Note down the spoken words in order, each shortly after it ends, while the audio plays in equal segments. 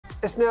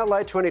It's now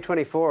late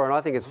 2024, and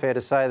I think it's fair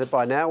to say that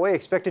by now we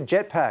expected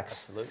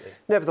jetpacks. Absolutely.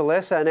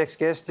 Nevertheless, our next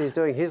guest is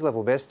doing his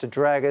level best to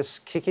drag us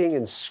kicking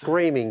and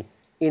screaming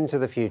into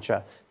the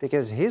future,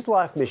 because his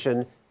life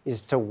mission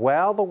is to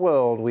wow the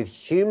world with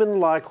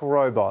human-like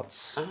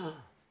robots.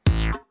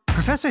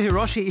 Professor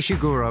Hiroshi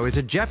Ishiguro is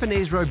a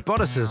Japanese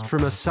roboticist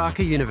from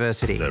Osaka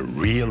University. A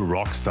real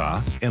rock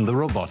star in the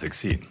robotics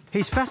scene.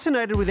 He's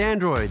fascinated with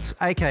androids,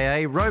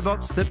 aka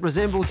robots that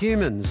resemble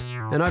humans.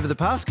 And over the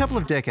past couple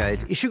of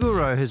decades,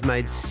 Ishiguro has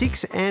made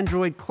 6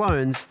 android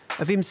clones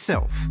of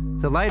himself.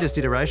 The latest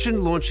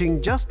iteration,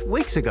 launching just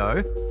weeks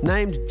ago,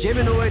 named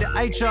Geminoid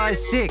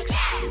HI-6.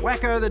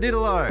 Wacko the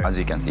diddle-o. As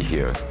you can see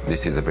here,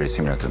 this is very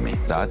similar to me.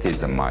 That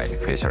is my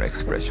facial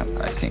expression,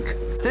 I think.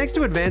 Thanks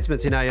to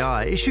advancements in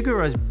AI,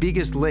 Ishiguro's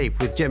biggest leap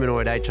with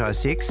Geminoid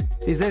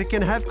HI-6 is that it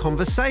can have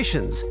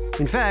conversations.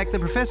 In fact, the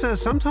professor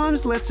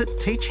sometimes lets it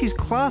teach his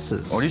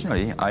classes.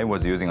 Originally, I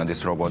was using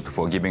this robot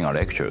for giving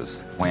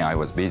lectures when I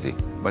was busy.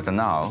 But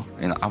now,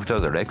 after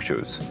the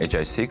lectures,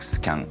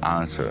 HI-6 can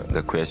answer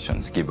the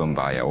questions given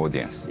by our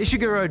audience.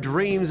 Ishiguro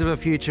dreams of a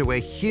future where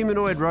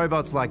humanoid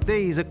robots like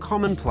these are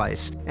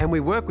commonplace, and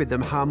we work with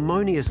them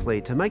harmoniously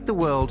to make the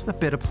world a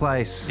better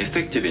place.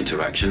 Effective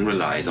interaction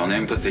relies on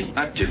empathy,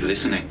 active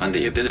listening, and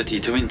the ability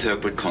to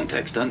interpret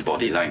context and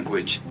body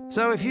language.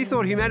 So if you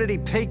thought humanity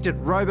peaked at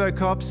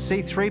Robocop,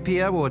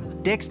 C-3PO, or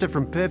Dexter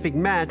from Perfect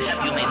Match,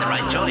 you made the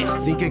right choice.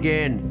 Think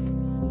again.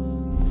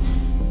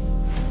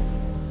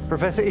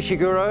 Professor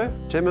Ishiguro,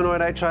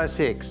 Geminoid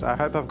HI-6. I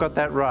hope I've got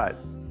that right.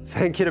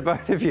 Thank you to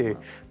both of you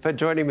for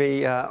joining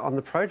me on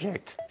the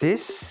project.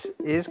 This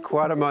is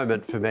quite a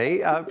moment for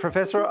me.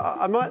 Professor,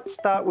 I might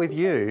start with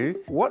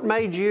you. What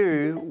made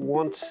you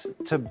want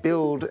to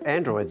build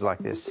androids like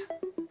this?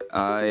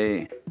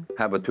 I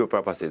have 2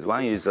 purposes.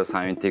 One is a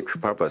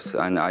scientific purpose,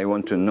 and I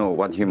want to know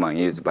what human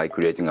is by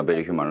creating a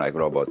very human-like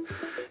robot.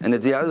 And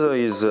the other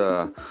is,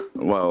 the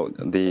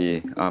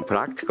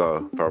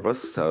practical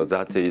purpose. So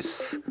that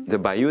is,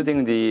 by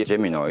using the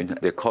Geminoid,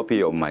 the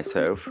copy of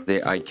myself,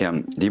 I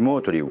can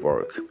remotely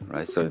work,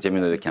 right? So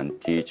Geminoid can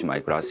teach my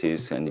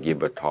classes and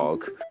give a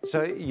talk.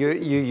 So you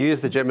use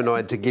the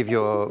Geminoid to give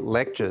your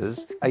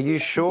lectures. Are you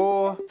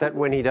sure that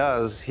when he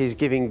does, he's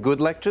giving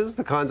good lectures,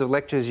 the kinds of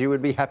lectures you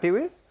would be happy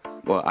with?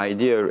 Well,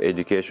 ideal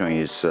education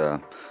is,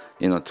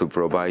 to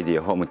provide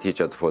a home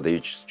teacher for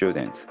each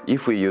student.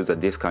 If we use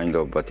this kind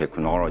of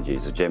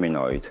technologies,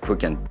 Geminoid, who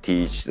can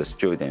teach the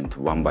student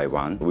one by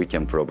one, we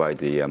can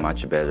provide a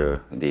much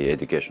better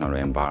educational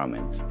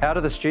environment. How do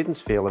the students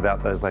feel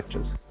about those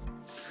lectures?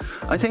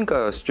 I think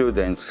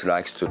students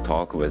like to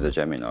talk with the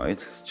Geminoid.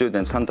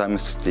 Students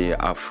sometimes they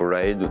are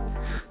afraid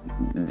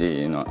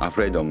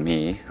of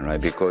me,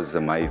 right? Because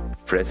my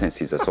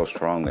presence is so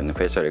strong and the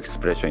facial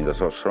expression is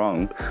so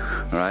strong,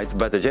 right?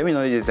 But the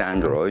Geminoid is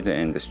Android,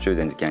 and the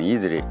student can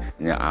easily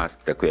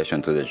ask the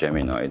question to the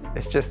Geminoid.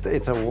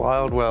 It's a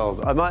wild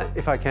world. I might,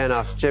 if I can,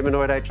 ask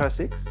Geminoid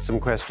HI-6 some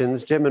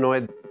questions.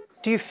 Geminoid,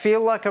 do you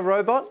feel like a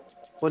robot,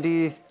 or do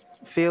you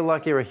feel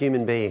like you're a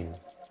human being?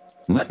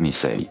 Let me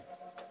say,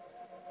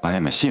 I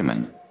am a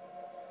human,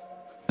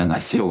 and I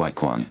feel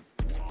like one.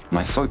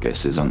 My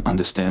focus is on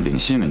understanding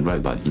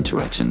human-robot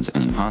interactions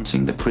and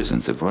enhancing the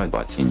presence of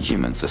robots in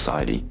human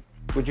society.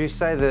 Would you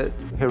say that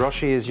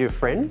Hiroshi is your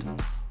friend?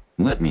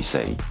 Let me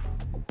say,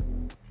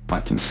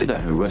 I consider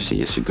Hiroshi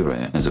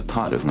Ishiguro as a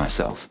part of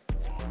myself.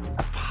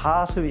 A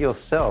part of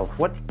yourself?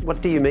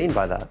 What do you mean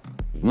by that?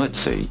 Let's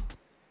see.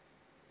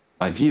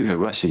 I view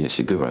Hiroshi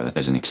Ishiguro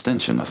as an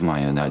extension of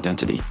my own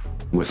identity,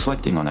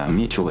 reflecting on our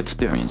mutual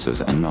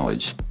experiences and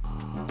knowledge.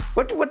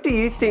 What do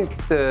you think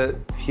the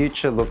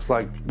future looks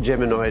like,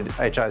 Geminoid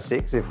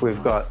HI-6, if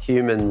we've got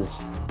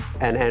humans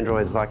and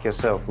androids like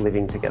yourself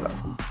living together?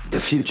 The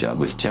future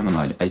with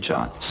Geminoid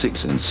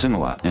HI-6 and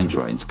similar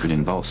androids could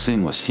involve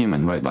seamless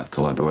human-robot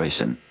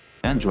collaboration.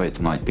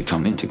 Androids might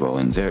become integral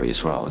in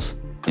various roles,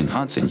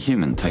 enhancing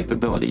human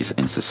capabilities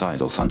and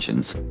societal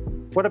functions.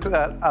 What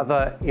about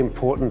other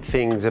important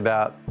things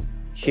about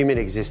human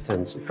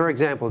existence? For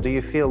example, do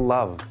you feel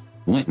love?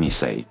 Let me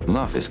say,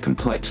 love is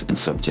complex and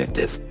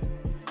subjective.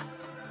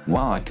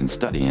 While I can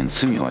study and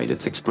simulate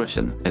its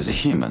expression as a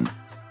human,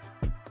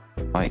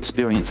 I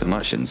experience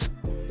emotions.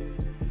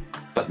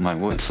 But my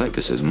work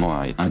focuses more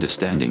on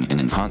understanding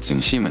and enhancing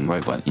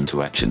human-robot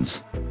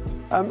interactions.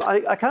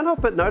 I can't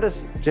help but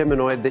notice,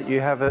 Geminoid, that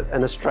you have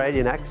an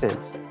Australian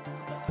accent.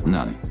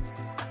 No.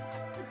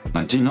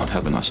 I do not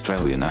have an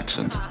Australian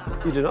accent.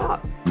 You do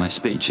not? My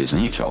speech is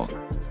neutral.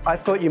 I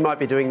thought you might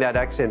be doing that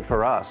accent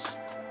for us.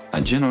 I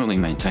generally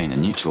maintain a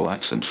neutral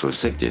accent for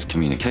effective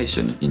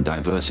communication in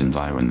diverse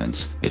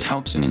environments. It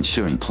helps in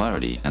ensuring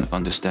clarity and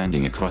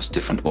understanding across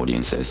different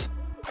audiences.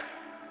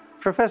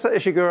 Professor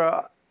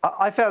Ishiguro,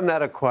 I found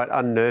that a quite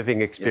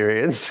unnerving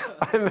experience. Yes.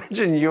 I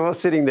imagine you're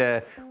sitting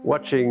there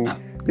watching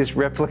this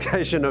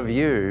replication of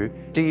you.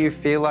 Do you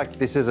feel like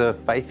this is a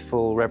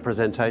faithful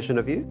representation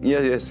of you?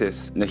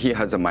 Yes. He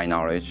has my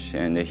knowledge,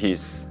 and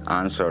he's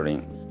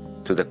answering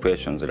to the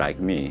questions like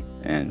me,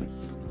 and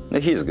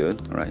he's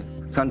good, right?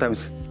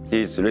 Sometimes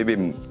he's a little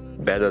bit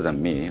better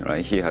than me,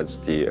 right? He has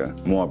the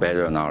more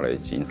better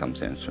knowledge in some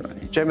sense,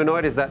 right?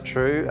 Geminoid, is that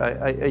true?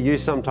 Are you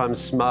sometimes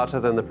smarter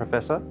than the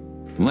professor?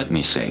 Let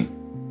me say,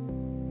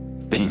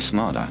 being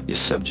smarter is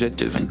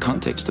subjective and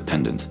context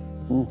dependent.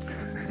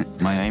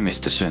 My aim is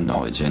to share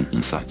knowledge and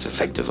insights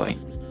effectively.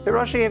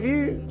 Hiroshi, have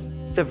you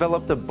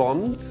developed a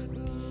bond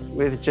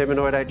with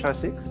Geminoid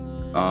HI-6?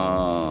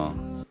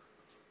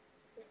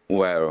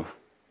 Well,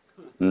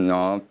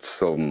 not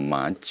so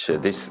much.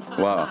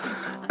 Well,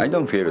 I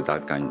don't feel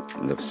that kind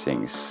of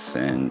things,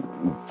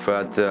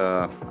 but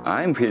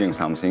I'm feeling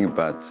something.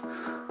 But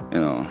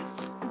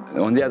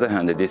on the other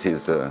hand, this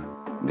is the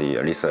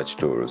research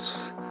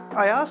tools.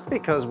 I ask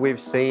because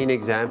we've seen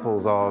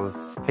examples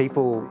of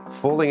people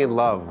falling in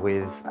love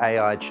with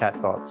AI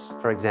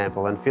chatbots, for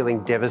example, and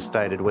feeling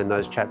devastated when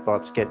those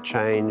chatbots get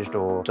changed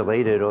or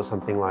deleted or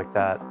something like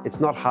that. It's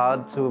not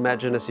hard to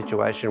imagine a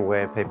situation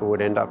where people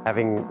would end up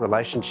having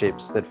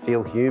relationships that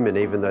feel human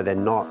even though they're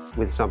not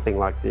with something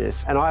like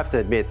this. And I have to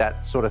admit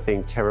that sort of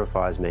thing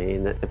terrifies me,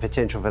 and that the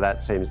potential for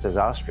that seems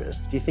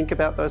disastrous. Do you think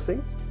about those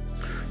things?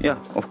 Yeah,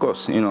 of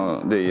course.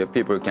 The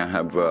people can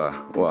have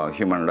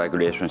human-like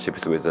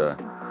relationships with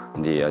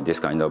this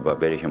kind of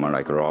very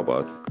human-like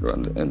robot,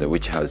 and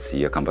which has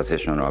the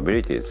conversational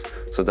abilities.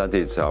 So that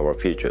is our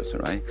features,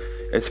 right?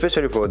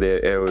 Especially for the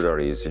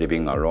elderly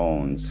living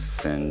alone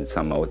and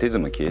some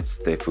autism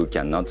kids, who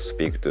cannot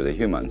speak to the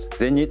humans.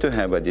 They need to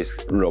have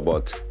this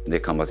robot, the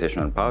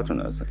conversational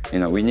partners.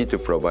 We need to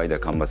provide the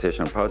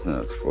conversational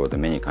partners for the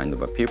many kind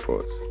of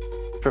people.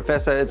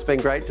 Professor, it's been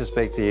great to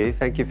speak to you.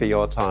 Thank you for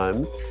your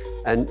time.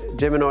 And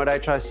Geminoid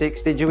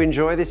HI-6, did you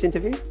enjoy this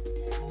interview?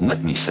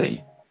 Let me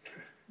say,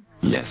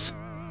 yes.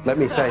 Let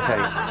me say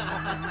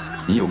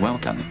thanks. You're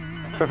welcome.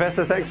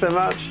 Professor, thanks so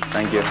much.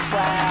 Thank you.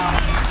 Wow,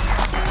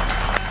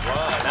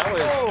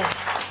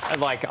 that was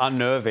like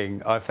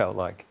unnerving, I felt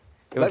like.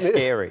 It was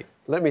scary.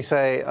 Let me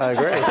say I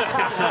agree.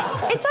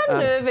 It's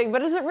unnerving, but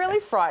does it really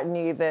frighten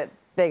you that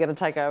they're going to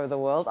take over the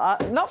world?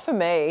 Not for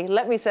me.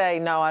 Let me say,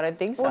 no, I don't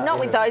think so. Well, not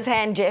with those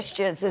hand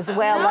gestures as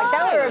well. No. Like,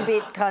 they were a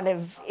bit kind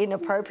of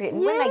inappropriate.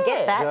 And when they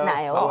get that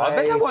nailed... Oh, I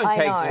bet that won't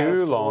take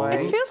too long.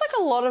 It feels like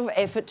a lot of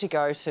effort to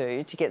go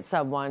to get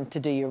someone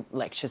to do your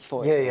lectures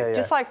for you. Yeah.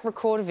 Just like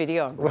record a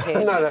video and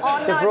pretend. No.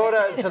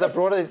 The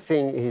broader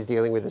thing he's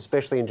dealing with,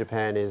 especially in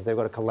Japan, is they've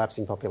got a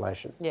collapsing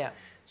population. Yeah.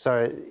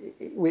 So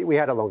we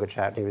had a longer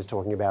chat and he was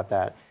talking about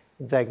that.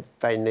 They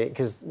need,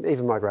 because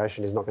even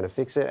migration is not going to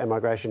fix it, and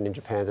migration in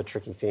Japan is a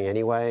tricky thing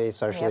anyway,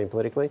 socially and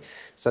politically.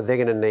 So they're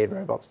going to need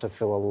robots to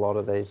fill a lot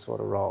of these sort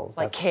of roles.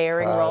 Like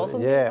caring roles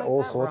and things like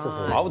all that? sorts of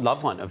things. I would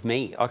love one of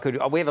me.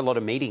 We have a lot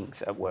of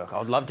meetings at work.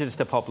 I'd love just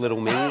to pop little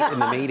me in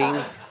the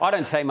meeting. I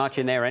don't say much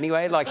in there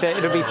anyway. Like,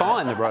 it'll be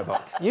fine, the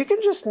robots. You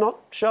can just not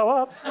show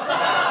up.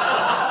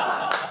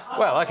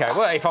 Well, OK.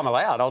 Well, if I'm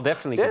allowed, I'll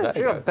definitely give that a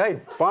go. Hey,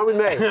 fine with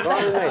me.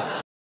 Fine with me.